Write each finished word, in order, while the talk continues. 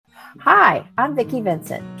Hi, I'm Vicki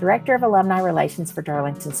Vincent, Director of Alumni Relations for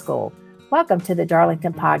Darlington School. Welcome to the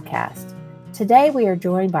Darlington Podcast. Today we are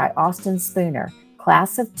joined by Austin Spooner,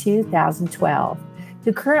 class of 2012,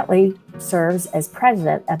 who currently serves as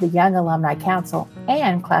president of the Young Alumni Council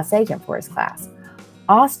and class agent for his class.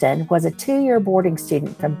 Austin was a 2-year boarding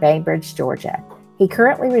student from Bainbridge, Georgia. He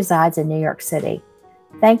currently resides in New York City.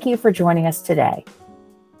 Thank you for joining us today.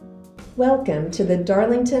 Welcome to the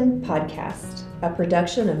Darlington Podcast, a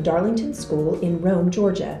production of Darlington School in Rome,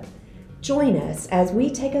 Georgia. Join us as we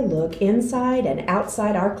take a look inside and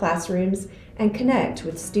outside our classrooms and connect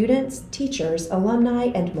with students, teachers, alumni,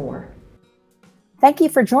 and more. Thank you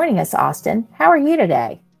for joining us, Austin. How are you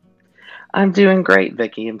today? I'm doing great,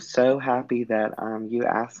 Vicki. I'm so happy that you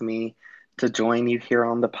asked me to join you here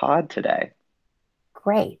on the pod today.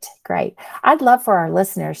 Great. I'd love for our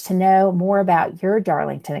listeners to know more about your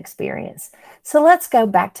Darlington experience. So let's go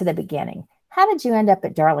back to the beginning. How did you end up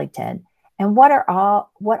at Darlington, and what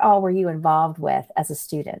all were you involved with as a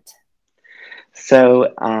student?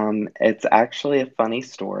 So it's actually a funny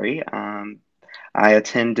story. I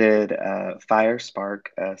attended Fire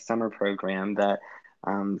Spark, a summer program that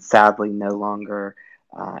sadly no longer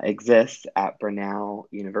exists at Brenau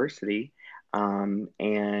University.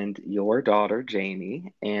 And your daughter,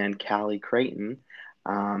 Jamie, and Callie Creighton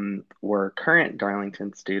were current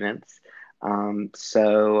Darlington students.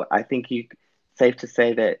 So I think safe to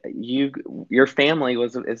say that your family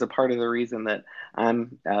is a part of the reason that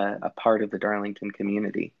I'm a part of the Darlington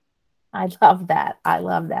community. I love that.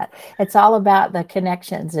 It's all about the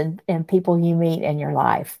connections and people you meet in your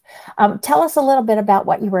life. Tell us a little bit about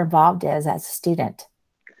what you were involved as a student.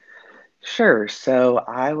 Sure. So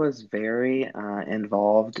I was very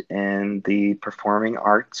involved in the performing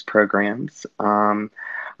arts programs.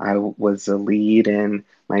 I was a lead in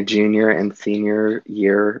my junior and senior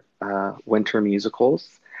year winter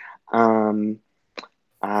musicals. I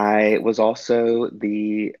was also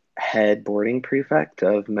the head boarding prefect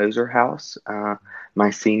of Moser House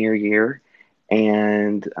my senior year,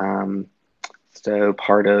 and so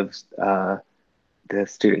part of the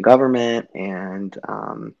student government and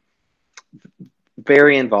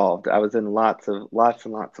very involved. I was in lots and lots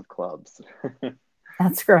of clubs.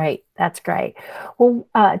 That's great. Well,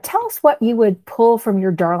 tell us what you would pull from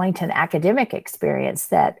your Darlington academic experience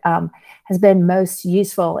that has been most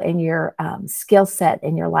useful in your skill set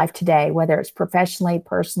in your life today, whether it's professionally,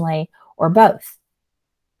 personally, or both.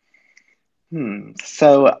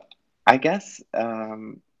 So I guess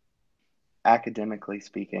academically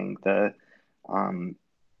speaking, the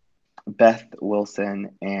Beth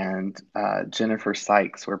Wilson and Jennifer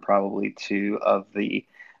Sykes were probably two of the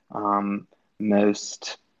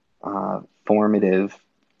most formative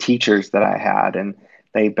teachers that I had, and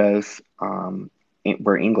they both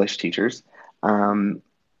were English teachers, and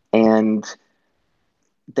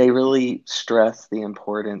they really stressed the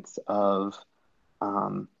importance of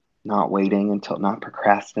not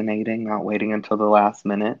procrastinating, not waiting until the last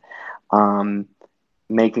minute,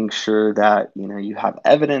 making sure that you have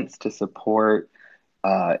evidence to support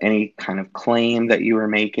any kind of claim that you were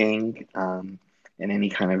making in any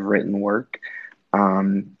kind of written work,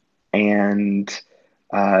 and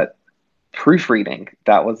proofreading.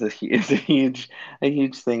 That was a huge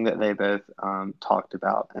thing that they both talked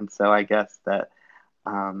about, and so I guess that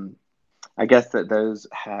those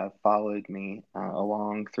have followed me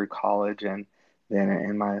along through college and then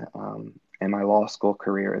in my law school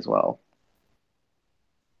career as well.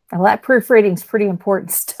 Well, that proofreading is pretty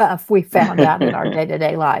important stuff we found out in our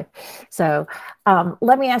day-to-day life. So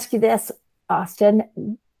let me ask you this,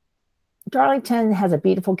 Austin. Darlington has a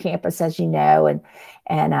beautiful campus, as you know, and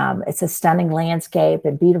it's a stunning landscape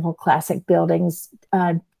and beautiful classic buildings.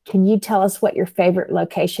 Can you tell us what your favorite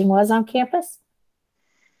location was on campus?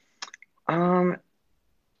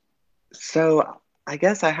 So I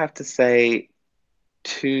guess I have to say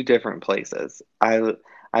two different places.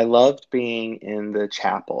 I loved being in the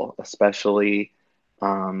chapel, especially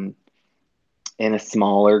in a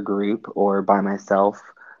smaller group or by myself.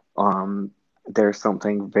 There's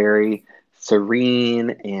something very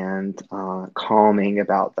serene and calming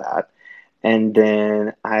about that. And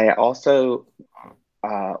then I also,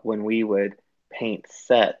 when we would paint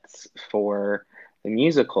sets for the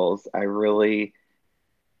musicals, I really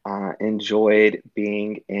enjoyed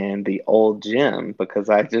being in the old gym because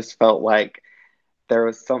I just felt like there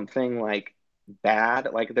was something like bad,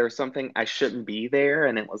 like there was something I shouldn't be there,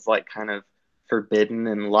 and it was like kind of forbidden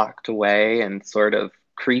and locked away and sort of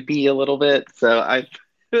creepy a little bit. So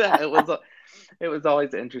it was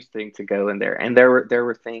always interesting to go in there, and there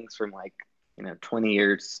were things from like 20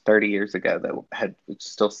 years, 30 years ago that had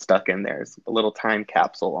still stuck in there. It's a little time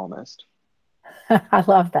capsule almost. I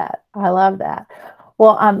love that. I love that.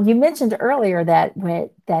 Well, you mentioned earlier that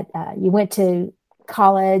you went to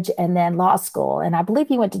college and then law school, and I believe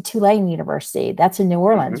you went to Tulane University. That's in New Hmm.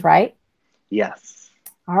 Orleans, right? Yes.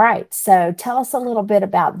 All right. So tell us a little bit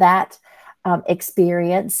about that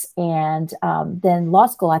experience, and then law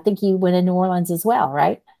school. I think you went in New Orleans as well,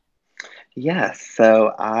 right? Yes.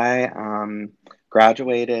 So I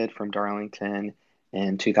graduated from Darlington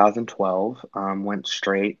in 2012, went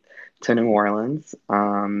straight to New Orleans.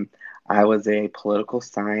 I was a political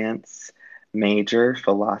science major,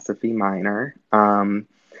 philosophy minor,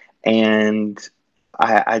 and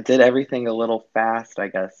I did everything a little fast, I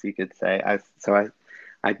guess you could say.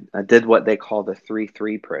 I did what they call the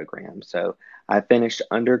 3-3 program. So I finished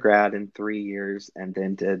undergrad in 3 years and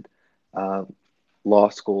then did uh, law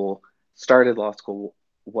school, started law school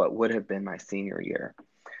what would have been my senior year.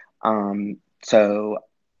 So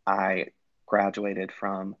I graduated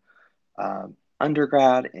from uh,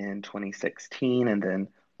 undergrad in 2016 and then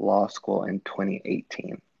law school in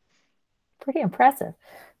 2018. Pretty impressive.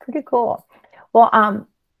 Pretty cool. Well,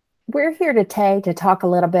 we're here today to talk a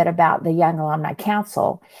little bit about the Young Alumni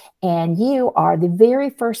Council, and you are the very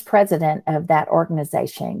first president of that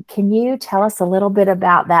organization. Can you tell us a little bit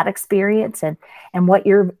about that experience and what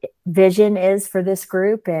your vision is for this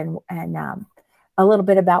group, and a little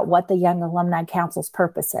bit about what the Young Alumni Council's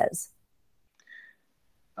purpose is?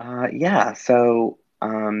 Yeah, so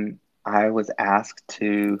I was asked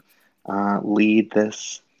to lead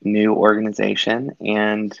this new organization,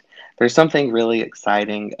 and there's something really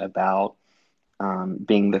exciting about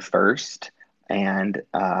being the first and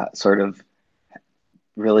sort of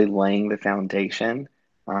really laying the foundation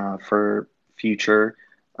for future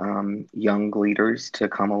young leaders to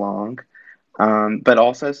come along. But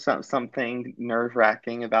also something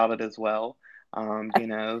nerve-wracking about it as well.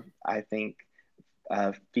 I think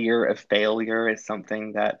fear of failure is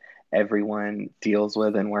something that everyone deals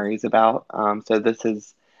with and worries about. So this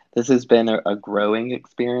has been a growing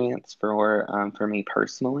experience for me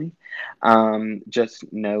personally. Just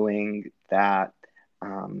knowing that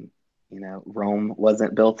Rome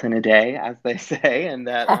wasn't built in a day, as they say, and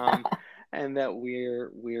that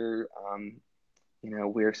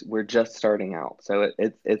we're just starting out. So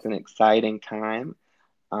it's an exciting time.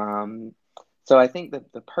 Um, so I think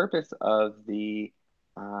that the purpose of the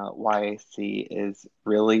YAC is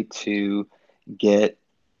really to get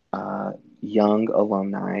young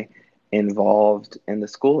alumni involved in the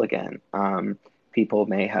school again. People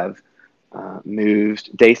may have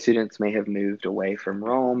day students may have moved away from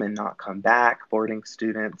Rome and not come back. Boarding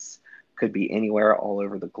students could be anywhere all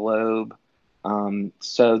over the globe.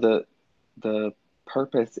 So the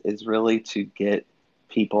purpose is really to get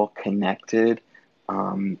people connected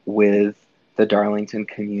with the Darlington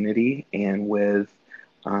community and with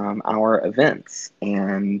our events.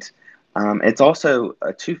 And it's also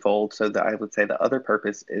a twofold. So that I would say the other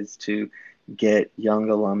purpose is to get young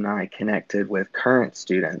alumni connected with current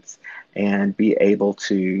students and be able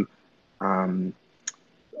to um,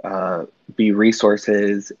 uh, be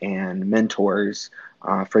resources and mentors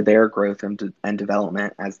for their growth and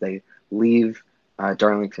development as they leave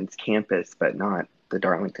Darlington's campus, but not the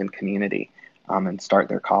Darlington community, and start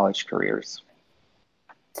their college careers.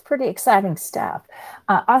 It's pretty exciting stuff.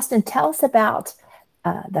 Austin, tell us about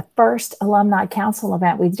the first alumni council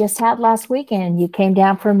event we just had last weekend. You came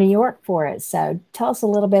down from New York for it. So tell us a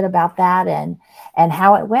little bit about that and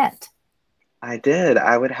how it went. I did.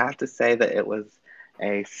 I would have to say that it was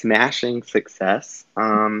a smashing success.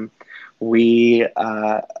 We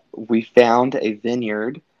found a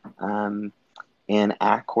vineyard um, in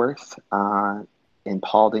Ackworth, in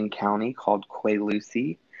Paulding County, called Quay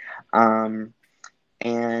Lucy. Um,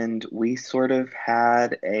 and we sort of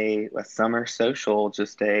had a summer social,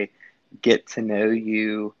 just a get to know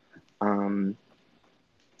you, um,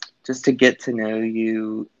 just to get to know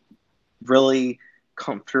you, really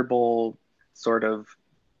comfortable sort of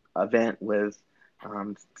event with,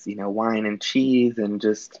 wine and cheese, and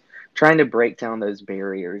just trying to break down those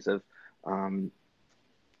barriers of um,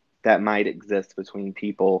 that might exist between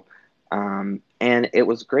people. And it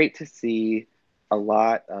was great to see a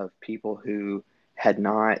lot of people who had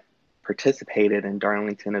not participated in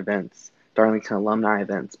Darlington alumni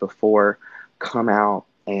events before, come out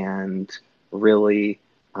and really,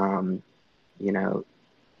 um, you know,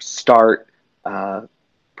 start uh,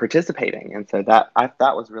 participating. And so that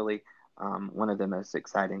was really one of the most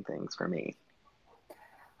exciting things for me.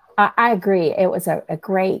 I agree. It was a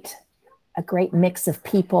great mix of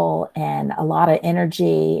people and a lot of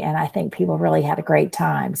energy. And I think people really had a great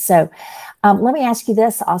time. So let me ask you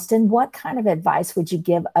this, Austin, what kind of advice would you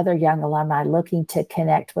give other young alumni looking to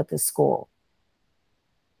connect with the school?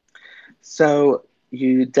 So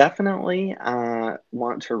you definitely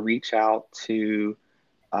want to reach out to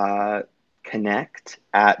uh, connect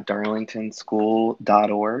at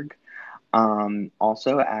darlingtonschool.org.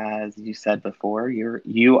 Also, as you said before,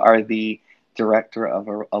 you are the director of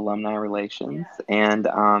alumni relations, and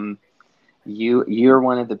you're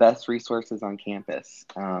one of the best resources on campus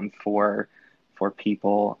for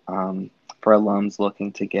people for alums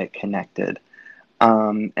looking to get connected.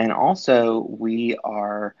 And also, we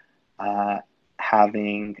are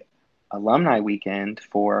having alumni weekend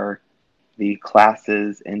for the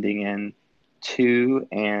classes ending in 2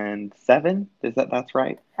 and 7. That's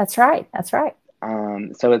right? That's right. That's right.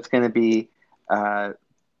 So it's going to be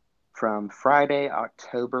from Friday,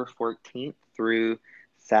 October 14th through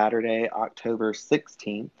Saturday, October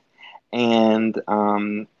 16th. And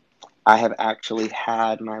I have actually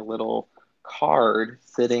had my little card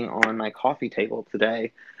sitting on my coffee table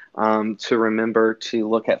today to remember to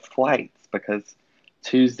look at flights, because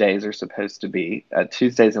Tuesdays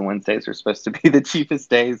and Wednesdays are supposed to be the cheapest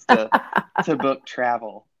days to book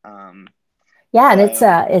travel. Yeah, and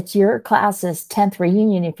it's your class's 10th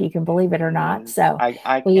reunion, if you can believe it or not. So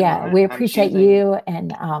I we cannot. we appreciate you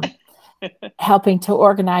and helping to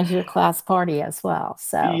organize your class party as well.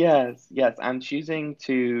 So Yes, I'm choosing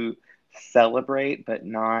to celebrate, but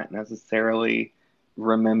not necessarily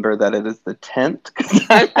remember that it is the 10th, because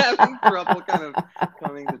I'm having trouble kind of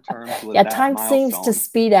coming to terms with yeah, that time seems to milestone.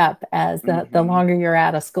 speed up as the Mm-hmm. longer you're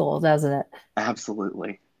out of school, doesn't it?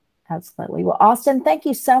 Absolutely. Absolutely. Well, Austin, thank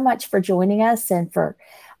you so much for joining us and for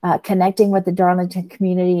connecting with the Darlington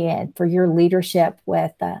community and for your leadership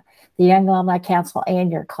with the Young Alumni Council and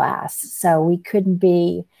your class. So we couldn't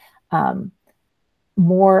be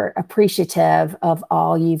more appreciative of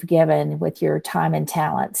all you've given with your time and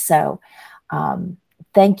talent. So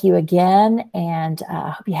thank you again, and I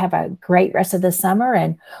hope you have a great rest of the summer,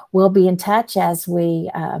 and we'll be in touch as we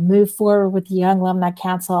move forward with the Young Alumni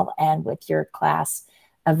Council and with your class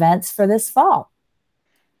events for this fall.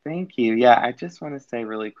 Thank you. Yeah, I just want to say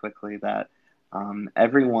really quickly that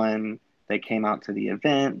everyone that came out to the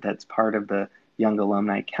event that's part of the Young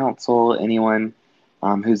Alumni Council, anyone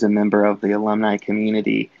who's a member of the alumni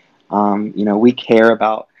community, we care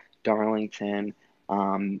about Darlington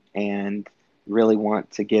and really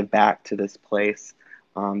want to give back to this place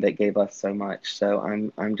that gave us so much.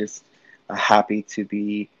 So I'm just happy to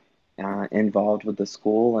be involved with the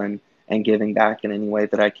school and giving back in any way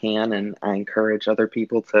that I can, and I encourage other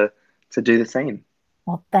people to do the same.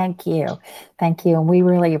 Well, thank you. Thank you. And we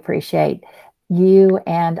really appreciate you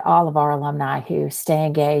and all of our alumni who stay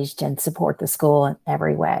engaged and support the school in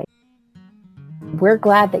every way. We're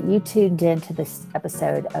glad that you tuned in to this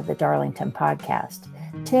episode of the Darlington Podcast.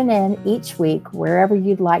 Tune in each week wherever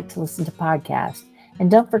you'd like to listen to podcasts,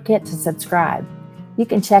 and don't forget to subscribe. You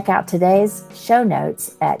can check out today's show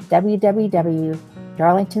notes at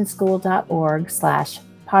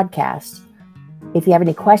www.darlingtonschool.org/podcast. If you have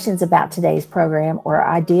any questions about today's program or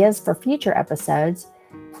ideas for future episodes,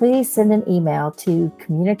 please send an email to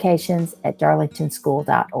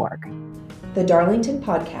communications@darlingtonschool.org. The Darlington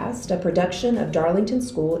Podcast, a production of Darlington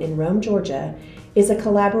School in Rome, Georgia, is a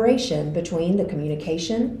collaboration between the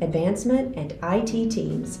Communication, Advancement, and IT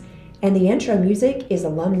teams, and the intro music is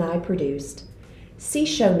alumni produced. See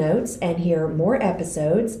show notes and hear more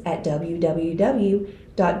episodes at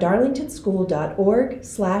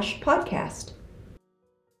www.darlingtonschool.org/podcast.